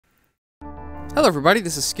Hello everybody,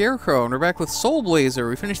 this is Scarecrow, and we're back with Soul Blazer.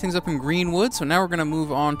 We finished things up in GreenWood, so now we're going to move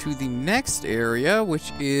on to the next area,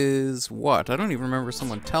 which is what? I don't even remember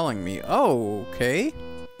someone telling me. Oh, okay.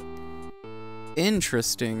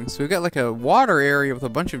 Interesting. So we've got like a water area with a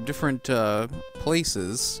bunch of different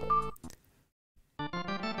places.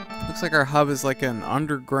 Looks like our hub is like an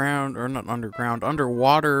underground, or not underground,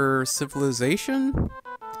 underwater civilization?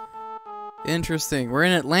 Interesting. We're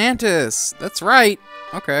in Atlantis! That's right!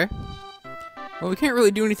 Okay. Well, we can't really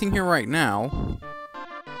do anything here right now.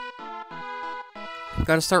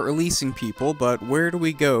 Gotta start releasing people, but where do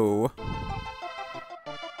we go?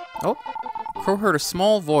 Oh, Crow heard a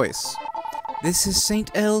small voice. This is St.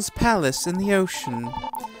 El's palace in the ocean.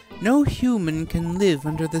 No human can live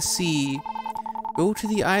under the sea. Go to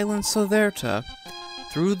the island Soverta,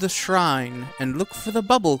 through the shrine, and look for the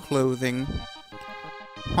bubble clothing.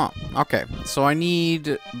 Huh, okay. So I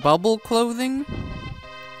need bubble clothing?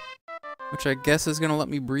 Which I guess is gonna let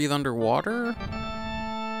me breathe underwater?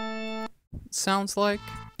 Sounds like.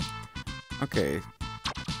 Okay.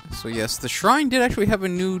 So yes, the shrine did actually have a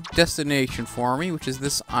new destination for me, which is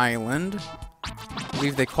this island. I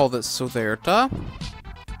believe they called it Soverta.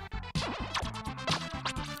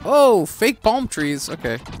 Oh, fake palm trees.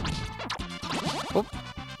 Okay. Oh,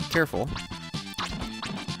 careful.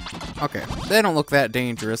 Okay, they don't look that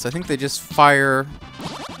dangerous. I think they just fire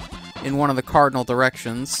in one of the cardinal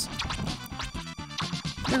directions.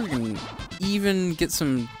 We can even get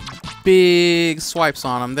some big swipes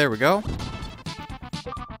on them. There we go.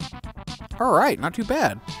 Alright, not too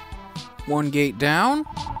bad. One gate down.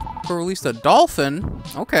 We released a dolphin.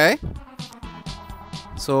 Okay.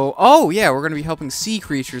 So, oh yeah, we're going to be helping sea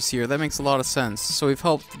creatures here. That makes a lot of sense. So we've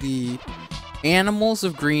helped the animals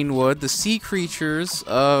of GreenWood, the sea creatures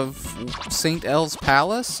of St. El's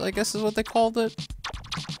Palace, I guess is what they called it.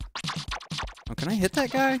 Oh, can I hit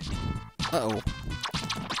that guy? Uh-oh.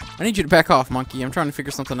 I need you to back off, monkey. I'm trying to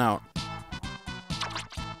figure something out.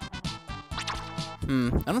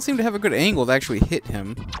 I don't seem to have a good angle to actually hit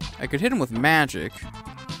him. I could hit him with magic.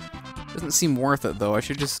 Doesn't seem worth it, though. I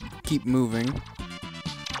should just keep moving.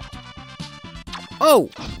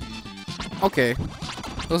 Oh! Okay.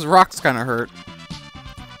 Those rocks kind of hurt.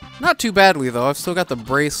 Not too badly, though. I've still got the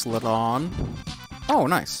bracelet on. Oh,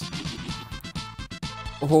 nice.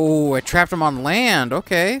 Oh, I trapped him on land.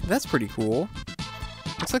 Okay, that's pretty cool.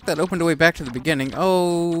 Looks like that opened a way back to the beginning.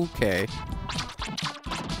 Okay.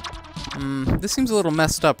 This seems a little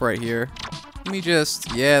messed up right here. Let me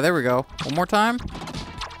just... Yeah, there we go. One more time.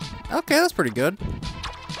 Okay, that's pretty good.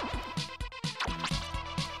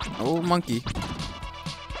 Oh, monkey.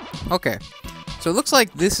 Okay. So it looks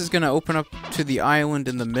like this is going to open up to the island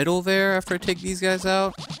in the middle there after I take these guys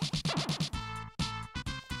out.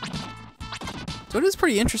 So it is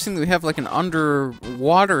pretty interesting that we have like an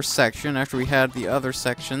underwater section after we had the other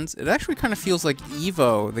sections. It actually kind of feels like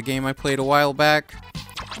Evo, the game I played a while back.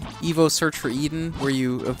 Evo Search for Eden, where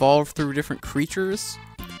you evolve through different creatures.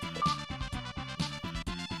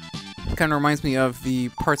 It kind of reminds me of the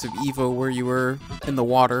parts of Evo where you were in the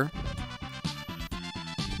water.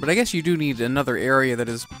 But I guess you do need another area that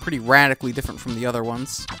is pretty radically different from the other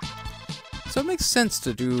ones. So it makes sense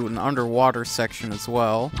to do an underwater section as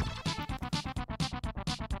well.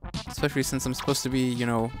 Especially since I'm supposed to be, you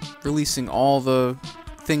know, releasing all the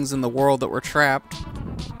things in the world that were trapped.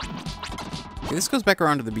 Okay, this goes back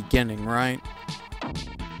around to the beginning, right?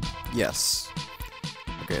 Yes.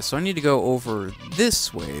 Okay, so I need to go over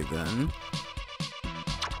this way then.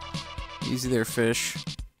 Easy there, fish.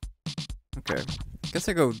 Okay. Guess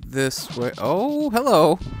I go this way. Oh,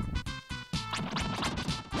 hello.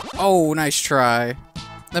 Oh, nice try.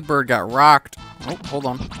 That bird got rocked. Oh, hold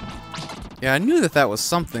on. Yeah, I knew that that was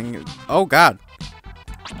something. Oh, God.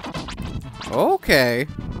 Okay.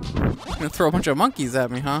 You're gonna throw a bunch of monkeys at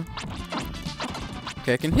me, huh?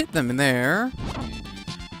 Okay, I can hit them in there.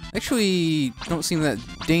 Actually, don't seem that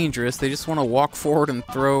dangerous. They just want to walk forward and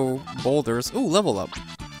throw boulders. Ooh, level up.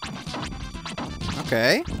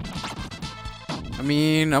 Okay. I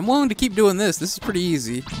mean, I'm willing to keep doing this. This is pretty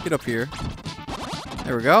easy. Get up here.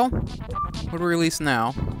 There we go. What do we release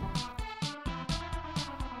now?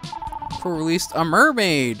 We released a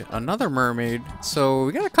mermaid. Another mermaid. So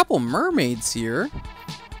we got a couple mermaids here.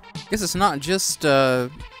 Guess it's not just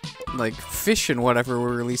like fish and whatever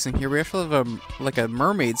we're releasing here. We actually have a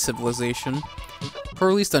mermaid civilization. We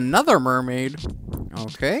released another mermaid.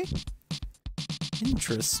 Okay.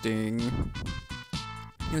 Interesting.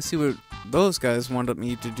 Let's see what those guys wanted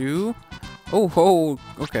me to do. Oh,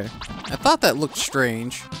 okay. I thought that looked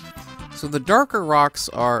strange. So the darker rocks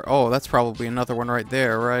are... Oh, that's probably another one right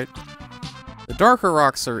there, right? The darker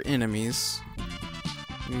rocks are enemies.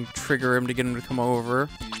 You trigger him to get him to come over.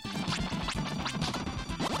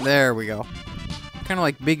 There we go. Kind of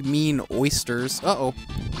like big mean oysters. Uh-oh.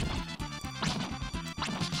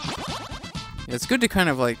 Yeah, it's good to kind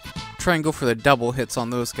of like try and go for the double hits on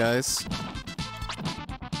those guys.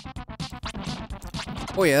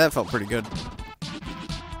 Oh yeah, that felt pretty good.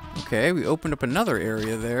 Okay, we opened up another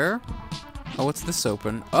area there. Oh, what's this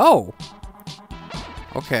open? Oh!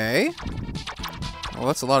 Okay. Well,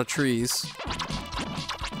 that's a lot of trees.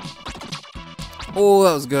 Oh,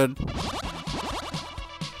 that was good.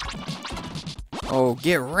 Oh,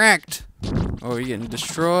 get wrecked! Oh, you're getting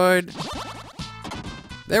destroyed.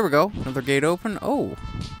 There we go. Another gate open. Oh.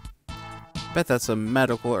 Bet that's a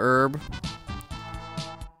medical herb.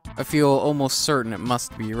 I feel almost certain it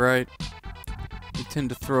must be, right? You tend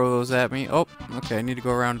to throw those at me. Oh, okay, I need to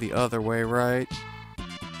go around the other way, right?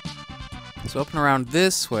 So up and around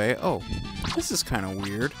this way. Oh, this is kind of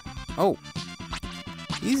weird. Oh.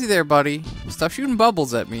 Easy there, buddy. Stop shooting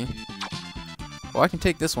bubbles at me. Oh, I can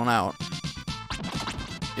take this one out.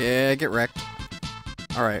 Yeah, get wrecked.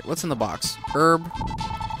 Alright, what's in the box? Herb.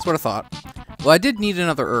 That's what I thought. Well, I did need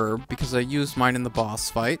another herb because I used mine in the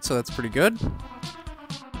boss fight, so that's pretty good.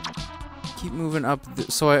 Keep moving up.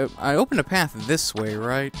 So I opened a path this way,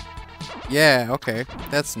 right? Yeah, okay.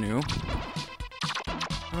 That's new.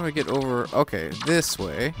 How do I get over? Okay, this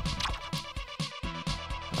way.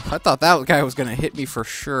 I thought that guy was gonna hit me for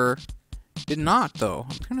sure. Did not, though.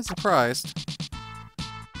 I'm kind of surprised.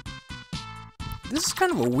 This is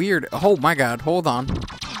kind of a weird... Oh my god, hold on.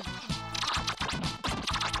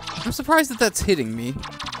 I'm surprised that that's hitting me.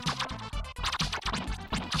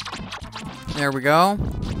 There we go.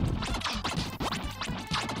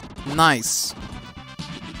 Nice.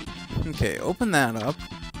 Okay, open that up.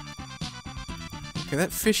 Okay,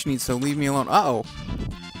 that fish needs to leave me alone. Uh-oh.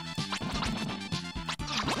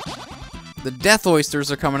 The death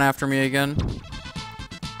oysters are coming after me again.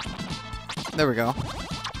 There we go.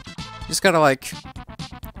 Just gotta, like,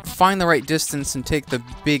 find the right distance and take the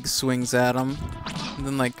big swings at them. And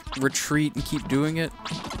then, like, retreat and keep doing it.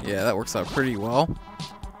 Yeah, that works out pretty well.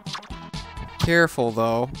 Careful,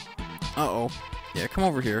 though. Uh-oh. Yeah, come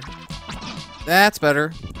over here. That's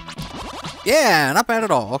better. Yeah, not bad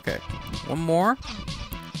at all. Okay. One more.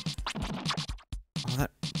 Oh,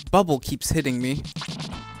 that bubble keeps hitting me.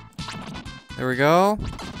 There we go.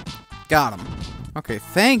 Got him. Okay,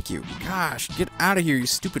 thank you. Gosh, get out of here, you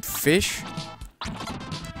stupid fish.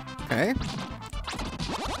 Okay.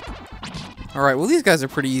 Alright, well, these guys are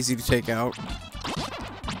pretty easy to take out.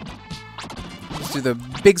 Let's do the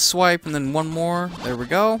big swipe and then one more. There we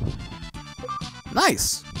go.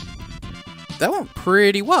 Nice. That went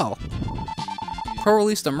pretty well. Pro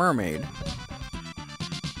released a mermaid.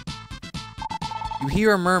 You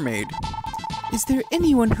hear a mermaid. Is there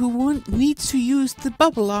anyone who needs to use the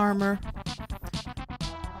bubble armor?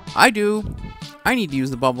 I do. I need to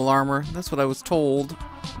use the bubble armor. That's what I was told.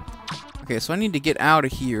 Okay, so I need to get out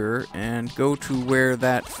of here and go to where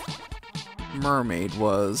that mermaid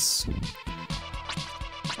was.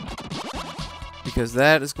 Because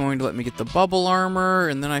that is going to let me get the bubble armor,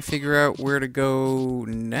 and then I figure out where to go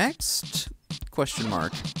next? Question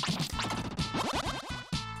mark.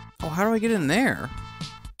 Oh, how do I get in there?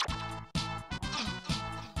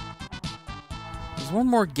 There's one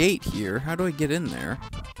more gate here. How do I get in there?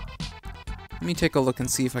 Let me take a look and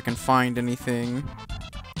see if I can find anything.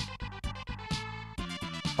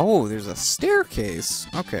 Oh, there's a staircase.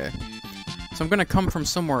 Okay. So I'm gonna come from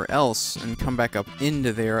somewhere else and come back up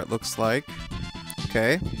into there, it looks like.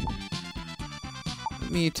 Okay.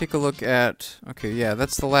 Let me take a look at... Okay, yeah,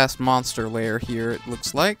 that's the last monster lair here, it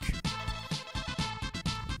looks like.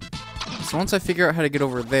 So once I figure out how to get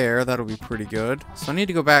over there, that'll be pretty good. So I need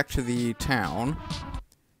to go back to the town.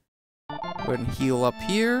 Go ahead and heal up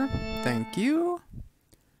here. Thank you.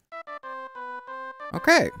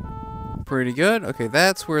 Okay. Pretty good. Okay,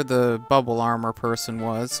 that's where the bubble armor person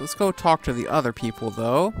was. Let's go talk to the other people,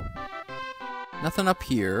 though. Nothing up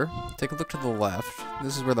here. Take a look to the left.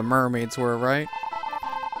 This is where the mermaids were, right?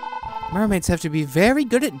 Mermaids have to be very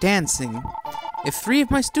good at dancing. If 3 of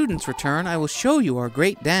my students return, I will show you our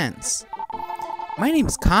great dance. My name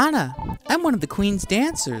is Kana. I'm one of the Queen's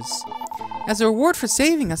dancers. As a reward for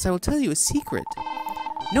saving us, I will tell you a secret.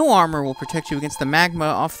 No armor will protect you against the magma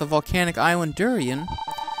off the volcanic island Durian.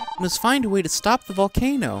 We must find a way to stop the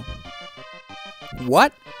volcano.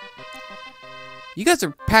 What? You guys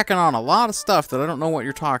are packing on a lot of stuff that I don't know what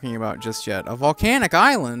you're talking about just yet. A volcanic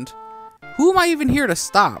island? Who am I even here to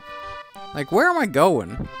stop? Like, where am I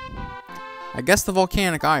going? I guess the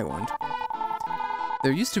volcanic island.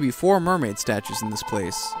 There used to be 4 mermaid statues in this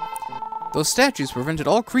place. Those statues prevented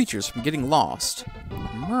all creatures from getting lost.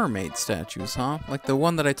 Mermaid statues, huh? Like the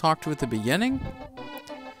one that I talked to at the beginning?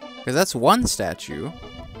 Because that's one statue.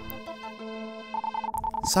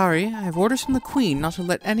 Sorry, I have orders from the Queen not to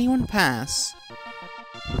let anyone pass.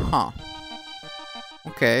 Huh.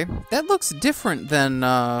 Okay. That looks different than,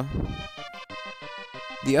 the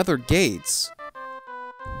other gates.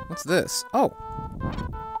 What's this? Oh.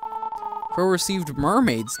 Crow received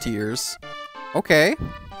mermaid's tears. Okay.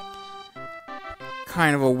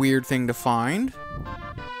 Kind of a weird thing to find.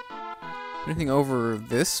 Anything over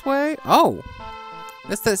this way? Oh!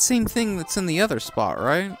 That's that same thing that's in the other spot,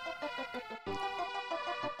 right?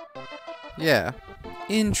 Yeah.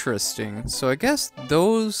 Interesting. So I guess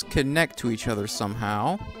those connect to each other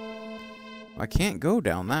somehow. I can't go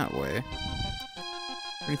down that way.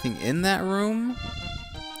 Anything in that room?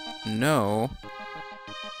 No.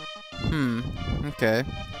 Okay.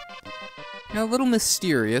 A little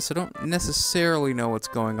mysterious. I don't necessarily know what's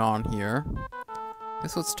going on here.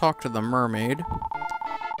 Guess let's talk to the mermaid.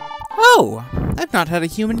 Oh! I've not had a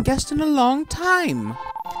human guest in a long time.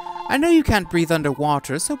 I know you can't breathe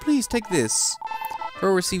underwater, so please take this.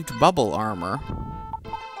 Crow received bubble armor.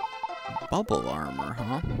 Bubble armor,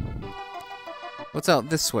 huh? What's out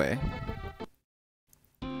this way?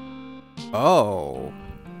 Oh.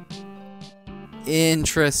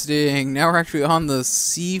 Interesting. Now we're actually on the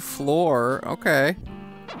sea floor. Okay.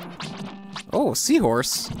 Oh,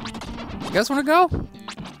 seahorse. You guys want to go?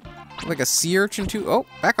 Like a sea urchin too? Oh,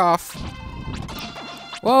 back off.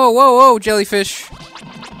 Whoa, whoa, whoa, jellyfish.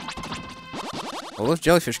 Well, those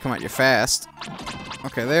jellyfish come at you fast.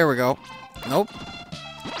 Okay, there we go. Nope.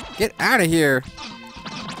 Get out of here.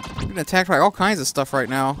 I'm getting attacked by all kinds of stuff right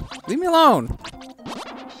now. Leave me alone.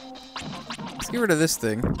 Let's get rid of this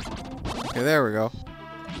thing. Okay, there we go.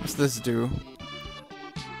 What's this do?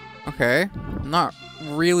 Okay. Not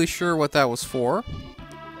really sure what that was for.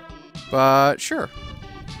 But sure.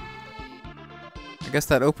 I guess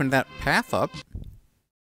that opened that path up.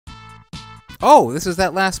 Oh, this is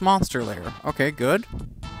that last monster lair. Okay, good.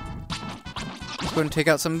 Let's go and take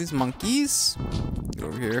out some of these monkeys. Get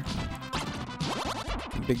over here.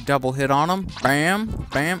 Big double hit on them. Bam,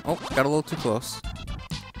 bam. Oh, got a little too close.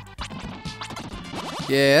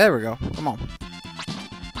 Yeah, there we go. Come on.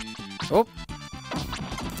 Oh.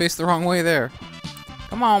 Faced the wrong way there.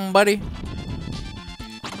 Come on, buddy.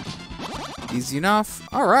 Easy enough.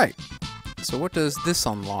 Alright. So what does this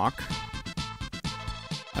unlock?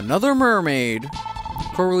 Another mermaid.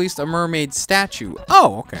 Crow released a mermaid statue.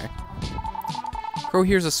 Oh, okay. Crow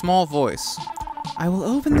hears a small voice. I will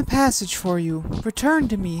open the passage for you. Return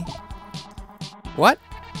to me. What?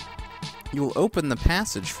 You will open the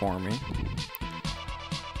passage for me?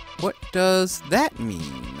 What does that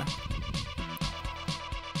mean?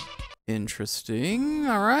 Interesting.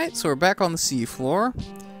 Alright, so we're back on the seafloor.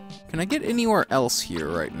 Can I get anywhere else here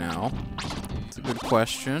right now? That's a good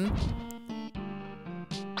question.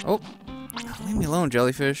 Oh, leave me alone,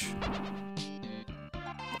 jellyfish.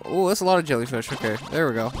 Oh, that's a lot of jellyfish. Okay, there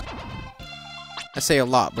we go. I say a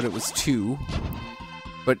lot, but it was 2.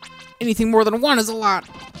 But anything more than 1 is a lot.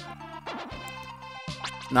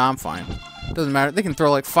 Nah, I'm fine. Doesn't matter. They can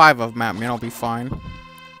throw like 5 of them at me and I'll be fine.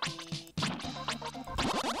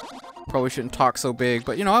 Probably shouldn't talk so big,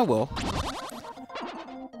 but you know, I will.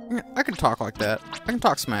 I can talk like that. I can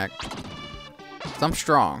talk smack. 'Cause I'm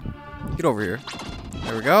strong. Get over here.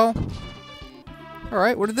 There we go.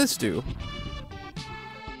 Alright, what did this do?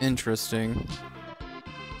 Interesting.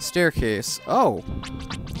 Staircase. Oh.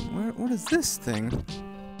 What is this thing?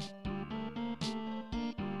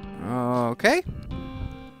 Okay.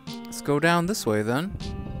 Let's go down this way then.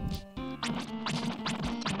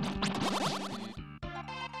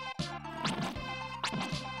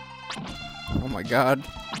 Oh my god.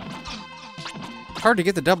 Hard to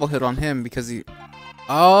get the double hit on him because he...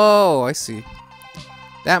 Oh, I see.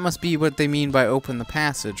 That must be what they mean by open the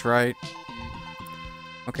passage, right?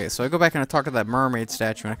 Okay, so I go back and I talk to that mermaid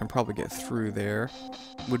statue and I can probably get through there.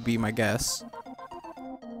 Would be my guess.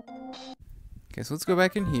 Okay, so let's go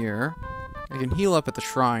back in here. I can heal up at the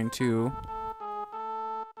shrine, too.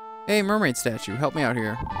 Hey, mermaid statue, help me out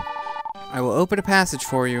here. I will open a passage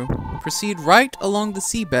for you. Proceed right along the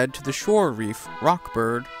seabed to the shore reef,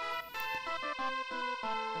 Rockbird.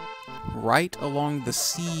 Right along the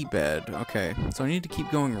seabed. Okay, so I need to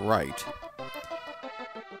keep going right.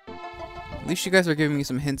 At least you guys are giving me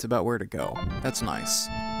some hints about where to go. That's nice.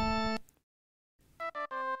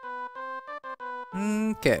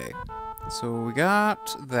 Okay. So we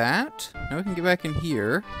got that. Now we can get back in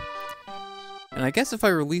here. And I guess if I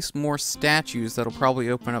release more statues, that'll probably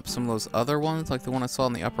open up some of those other ones, like the one I saw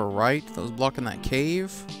in the upper right that was blocking that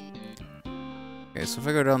cave. Okay, so if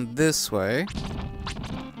I go down this way...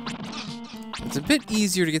 It's a bit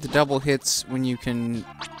easier to get the double hits when you can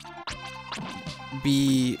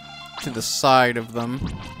be to the side of them.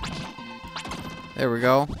 There we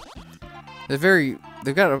go.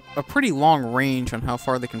 They've got a pretty long range on how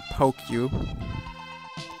far they can poke you.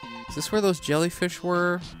 Is this where those jellyfish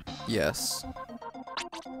were? Yes.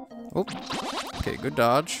 Oh. Okay, good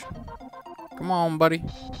dodge. Come on, buddy.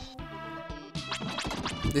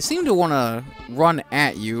 They seem to want to run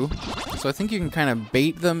at you, so I think you can kind of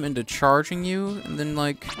bait them into charging you, and then,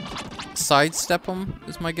 like, sidestep them,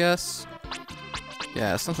 is my guess.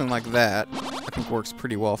 Yeah, something like that. I think works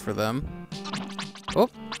pretty well for them. Oh.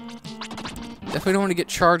 Definitely don't want to get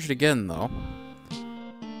charged again, though.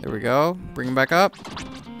 There we go. Bring him back up.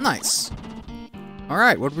 Nice.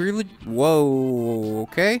 Alright, what we really... Whoa,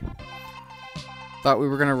 okay. Thought we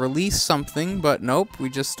were going to release something, but nope. We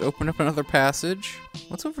just opened up another passage.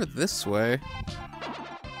 What's over this way?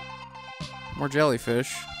 More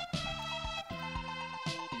jellyfish.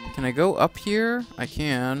 Can I go up here? I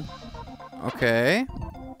can. Okay.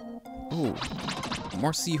 Ooh.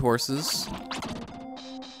 More seahorses.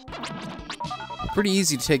 Pretty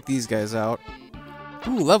easy to take these guys out.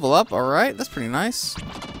 Ooh, level up. Alright, that's pretty nice.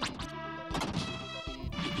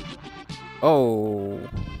 Oh.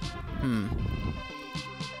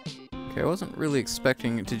 Okay, I wasn't really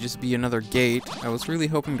expecting it to just be another gate. I was really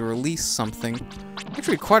hoping to release something.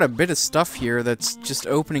 Actually, quite a bit of stuff here that's just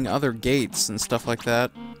opening other gates and stuff like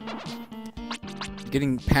that.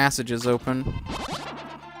 Getting passages open.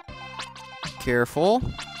 Careful.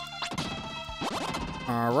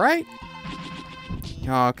 Alright.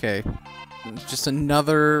 Okay. Just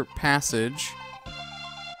another passage.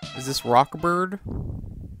 Is this Rockbird?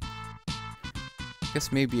 I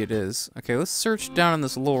guess maybe it is. Okay, let's search down in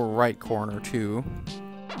this lower right corner, too.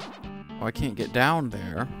 Oh, I can't get down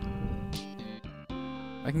there.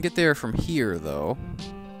 I can get there from here, though.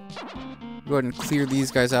 Go ahead and clear these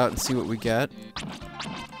guys out and see what we get.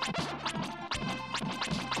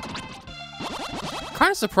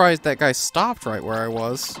 Kind of surprised that guy stopped right where I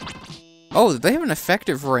was. Oh, did they have an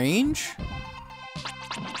effective range?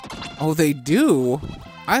 Oh, they do?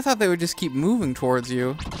 I thought they would just keep moving towards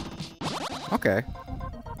you. Okay.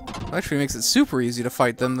 Actually makes it super easy to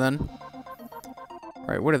fight them, then.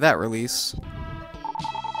 Alright, what did that release?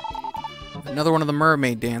 Another one of the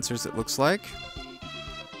mermaid dancers, it looks like.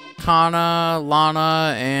 Kana,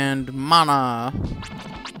 Lana, and Mana.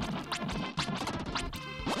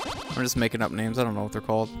 I'm just making up names, I don't know what they're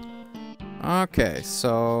called. Okay,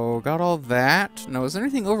 so got all that. Now, is there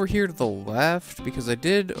anything over here to the left? Because I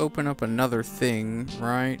did open up another thing,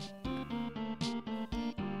 right?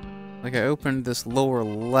 Like, I opened this lower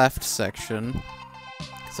left section,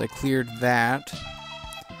 because I cleared that.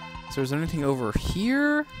 So is there anything over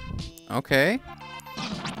here? Okay.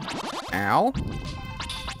 Ow.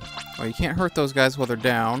 Oh, you can't hurt those guys while they're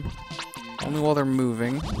down. Only while they're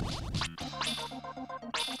moving.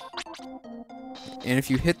 And if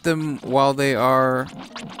you hit them while they are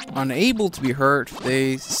unable to be hurt,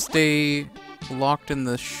 they stay locked in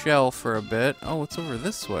the shell for a bit. Oh, what's over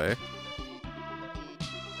this way?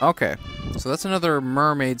 Okay, so that's another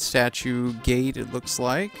mermaid statue gate, it looks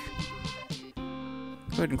like.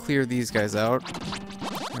 Go ahead and clear these guys out.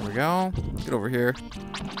 There we go. Get over here.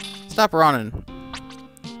 Stop running.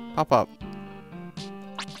 Pop up.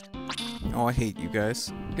 Oh, I hate you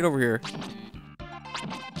guys. Get over here.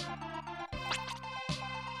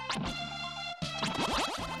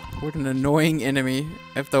 What an annoying enemy.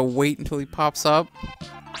 I have to wait until he pops up.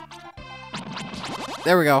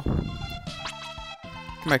 There we go.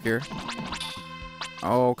 Come back here.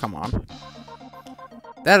 Oh, come on.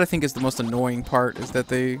 That, I think, is the most annoying part, is that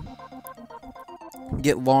they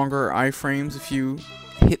get longer iframes if you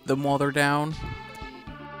hit them while they're down.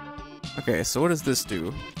 Okay, so what does this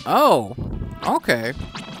do? Oh! Okay.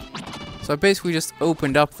 So I basically just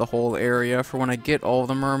opened up the whole area for when I get all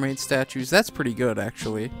the mermaid statues. That's pretty good,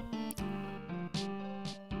 actually.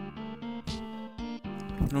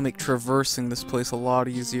 It'll make traversing this place a lot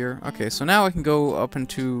easier. Okay, so now I can go up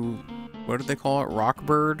into... what did they call it?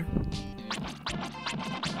 Rockbird?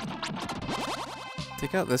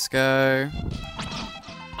 Take out this guy.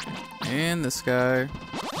 And this guy.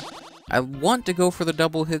 I want to go for the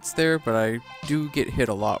double hits there, but I do get hit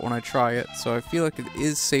a lot when I try it, so I feel like it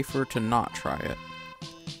is safer to not try it.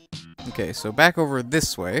 Okay, so back over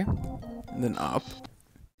this way, and then up.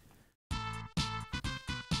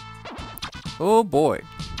 Oh boy.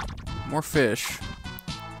 More fish.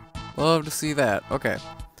 Love to see that. Okay.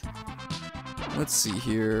 Let's see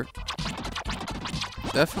here.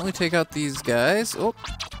 Definitely take out these guys. Oh.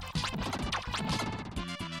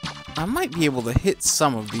 I might be able to hit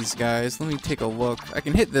some of these guys. Let me take a look. I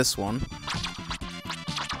can hit this one.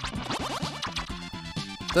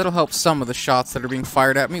 That'll help some of the shots that are being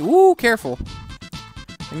fired at me. Ooh, careful.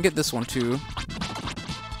 I can get this one too.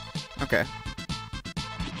 Okay.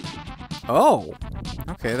 Oh.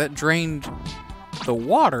 Okay, that drained the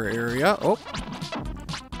water area. Oh.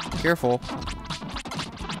 Careful.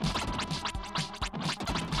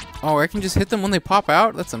 Oh, I can just hit them when they pop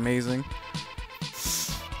out? That's amazing.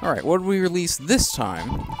 Alright, what did we release this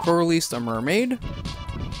time? Crow released a mermaid.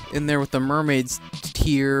 In there with the mermaid's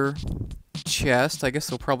tier chest. I guess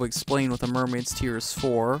they'll probably explain what the mermaid's tier is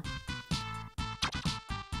for.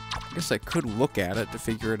 I guess I could look at it to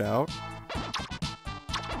figure it out.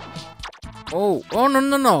 Oh, oh no,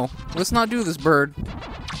 no, no. Let's not do this, bird.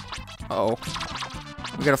 Uh-oh.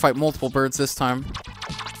 We gotta fight multiple birds this time.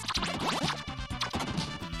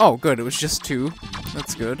 Oh, good. It was just 2.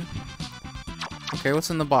 That's good. Okay, what's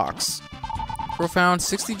in the box? Crow found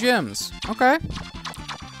 60 gems. Okay.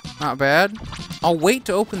 Not bad. I'll wait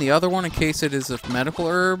to open the other one in case it is a medical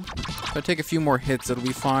herb. If I take a few more hits, it'll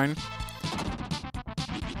be fine.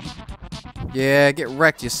 Yeah, get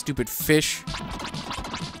wrecked, you stupid fish.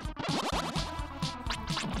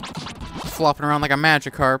 Flopping around like a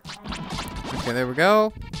Magikarp. Okay, there we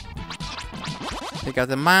go. Take out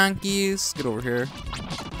the monkeys. Get over here.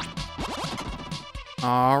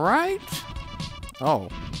 Alright. Oh.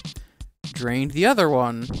 Drained the other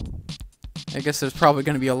one. I guess there's probably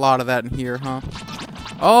going to be a lot of that in here, huh?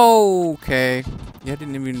 Okay. Yeah, I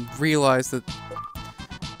didn't even realize that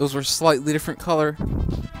those were slightly different color.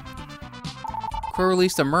 Crow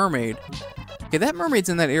released a mermaid. Okay, that mermaid's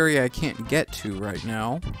in that area I can't get to right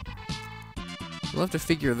now. We'll have to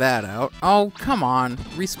figure that out. Oh, come on.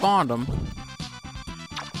 Respawn them.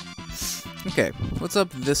 Okay, what's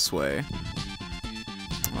up this way?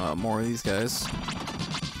 More of these guys.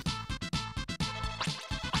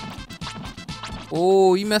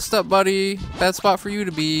 Oh, you messed up, buddy. Bad spot for you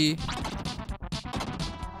to be.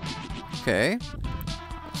 Okay.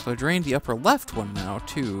 So I drained the upper left one now,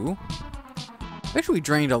 too. Actually, we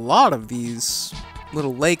drained a lot of these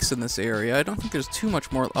little lakes in this area. I don't think there's too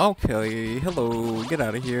much more. Okay, hello. Get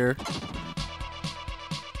out of here.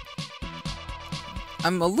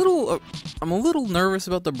 I'm a little nervous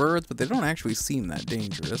about the birds, but they don't actually seem that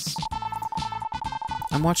dangerous.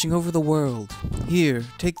 I'm watching over the world. Here,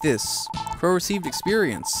 take this. Crow received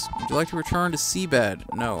experience. Would you like to return to Seabed?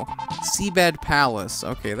 No. Seabed Palace.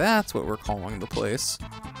 Okay, that's what we're calling the place.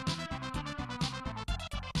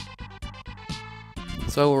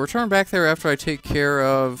 So we'll return back there after I take care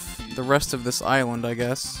of the rest of this island, I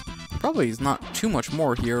guess. Probably is not too much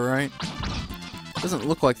more here, right? Doesn't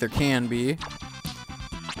look like there can be.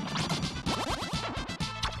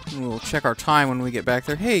 We'll check our time when we get back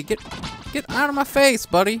there. Hey, get out of my face,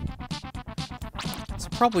 buddy! Let's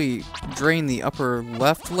probably drain the upper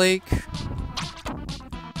left lake.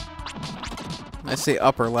 I say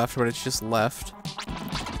upper left, but it's just left.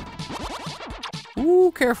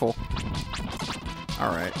 Ooh, careful.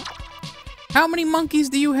 Alright. How many monkeys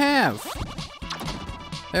do you have?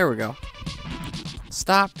 There we go.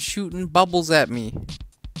 Stop shooting bubbles at me.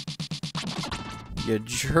 You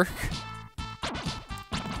jerk.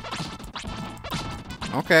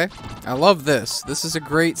 Okay. I love this. This is a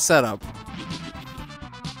great setup.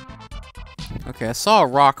 Okay, I saw a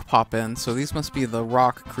rock pop in, so these must be the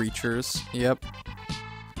rock creatures. Yep.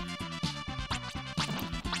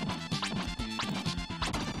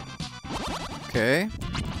 Okay.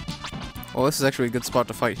 Well, this is actually a good spot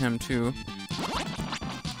to fight him, too.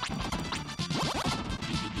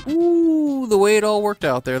 Ooh, the way it all worked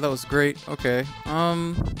out there. That was great. Okay.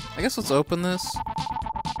 I guess let's open this.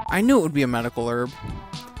 I knew it would be a medical herb.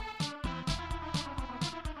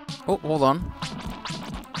 Oh, hold on.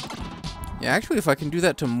 Yeah, actually, if I can do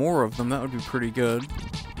that to more of them, that would be pretty good.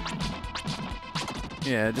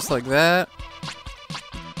 Yeah, just like that.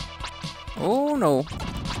 Oh, no.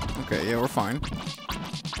 Okay, yeah, we're fine.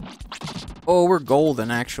 Oh, we're golden,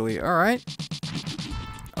 actually. Alright.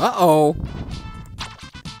 Uh-oh.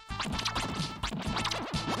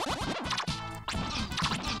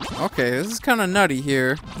 Okay, this is kind of nutty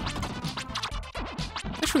here.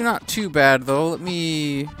 Actually, not too bad, though. Let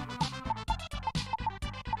me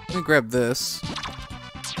grab this.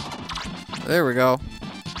 There we go.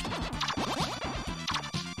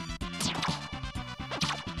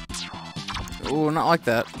 Oh, not like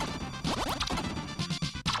that.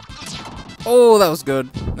 Oh, that was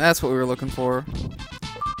good. That's what we were looking for.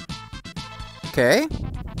 Okay.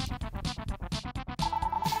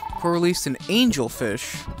 Crow released an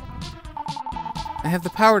angelfish. I have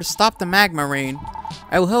the power to stop the magma rain.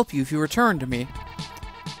 I will help you if you return to me.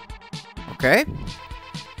 Okay.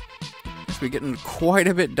 Guess we're getting quite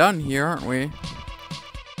a bit done here, aren't we?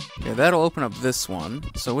 Yeah, that'll open up this one.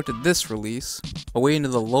 So what did this release? Away into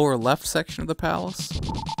the lower left section of the palace?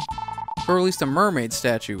 Crow released a mermaid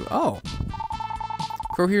statue. Oh.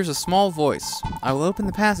 Crow hears a small voice. I will open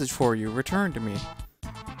the passage for you. Return to me.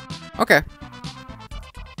 Okay.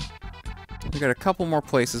 We got a couple more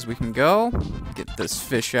places we can go. Get this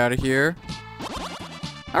fish out of here.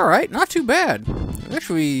 Alright, not too bad. We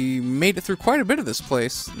actually made it through quite a bit of this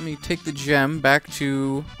place. Let me take the gem back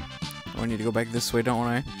to... Oh, I need to go back this way, don't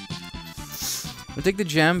I? We'll take the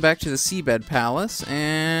gem back to the Seabed Palace,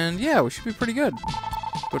 and yeah, we should be pretty good.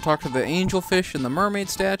 Go talk to the angelfish and the mermaid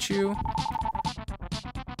statue.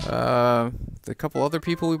 The couple other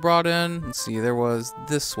people we brought in. Let's see, there was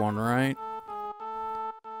this one, right?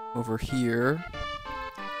 Over here.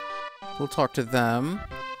 We'll talk to them.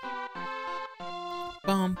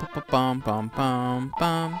 Bum, bum, bum, bum, bum,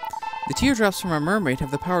 bum. The teardrops from a mermaid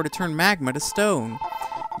have the power to turn magma to stone.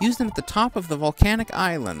 Use them at the top of the volcanic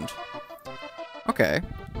island. Okay.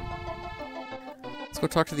 Let's go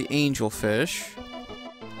talk to the angelfish.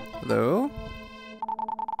 Hello?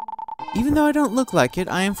 Even though I don't look like it,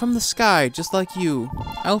 I am from the sky, just like you.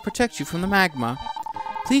 I will protect you from the magma.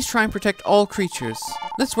 Please try and protect all creatures.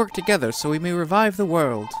 Let's work together so we may revive the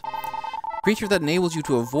world. The creature that enables you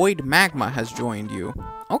to avoid magma has joined you.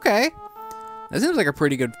 Okay. That seems like a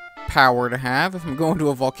pretty good power to have if I'm going to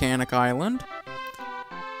a volcanic island.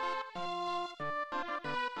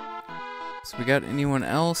 So we got anyone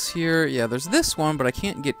else here? Yeah, there's this one, but I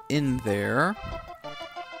can't get in there.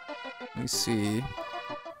 Let me see.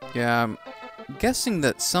 Yeah, I'm guessing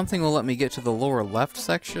that something will let me get to the lower left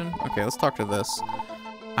section. Okay, let's talk to this.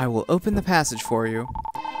 I will open the passage for you.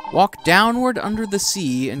 Walk downward under the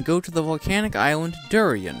sea and go to the volcanic island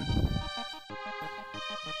Durian.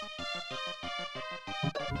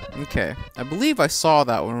 Okay, I believe I saw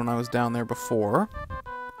that one when I was down there before.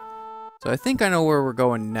 So I think I know where we're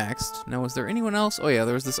going next. Now, is there anyone else? Oh yeah,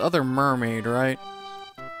 there was this other mermaid, right?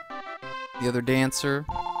 The other dancer.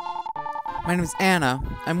 My name is Anna.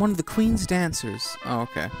 I'm one of the Queen's dancers. Oh,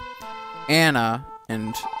 okay. Anna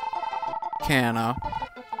and Canna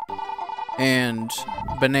and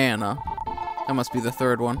Banana. That must be the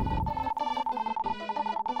third one.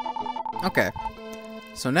 Okay.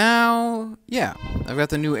 So now, yeah, I've got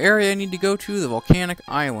the new area I need to go to, the volcanic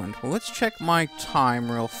island. Well, let's check my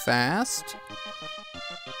time real fast.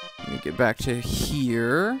 Let me get back to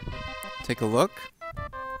here. Take a look.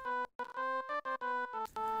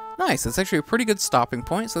 Nice, that's actually a pretty good stopping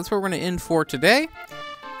point, so that's where we're going to end for today.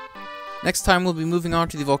 Next time we'll be moving on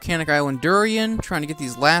to the volcanic island Durian, trying to get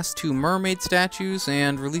these last two mermaid statues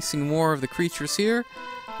and releasing more of the creatures here.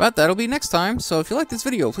 But that'll be next time, so if you like this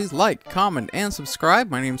video, please like, comment, and subscribe.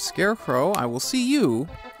 My name's Scarecrow. I will see you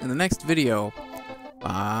in the next video.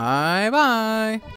 Bye-bye!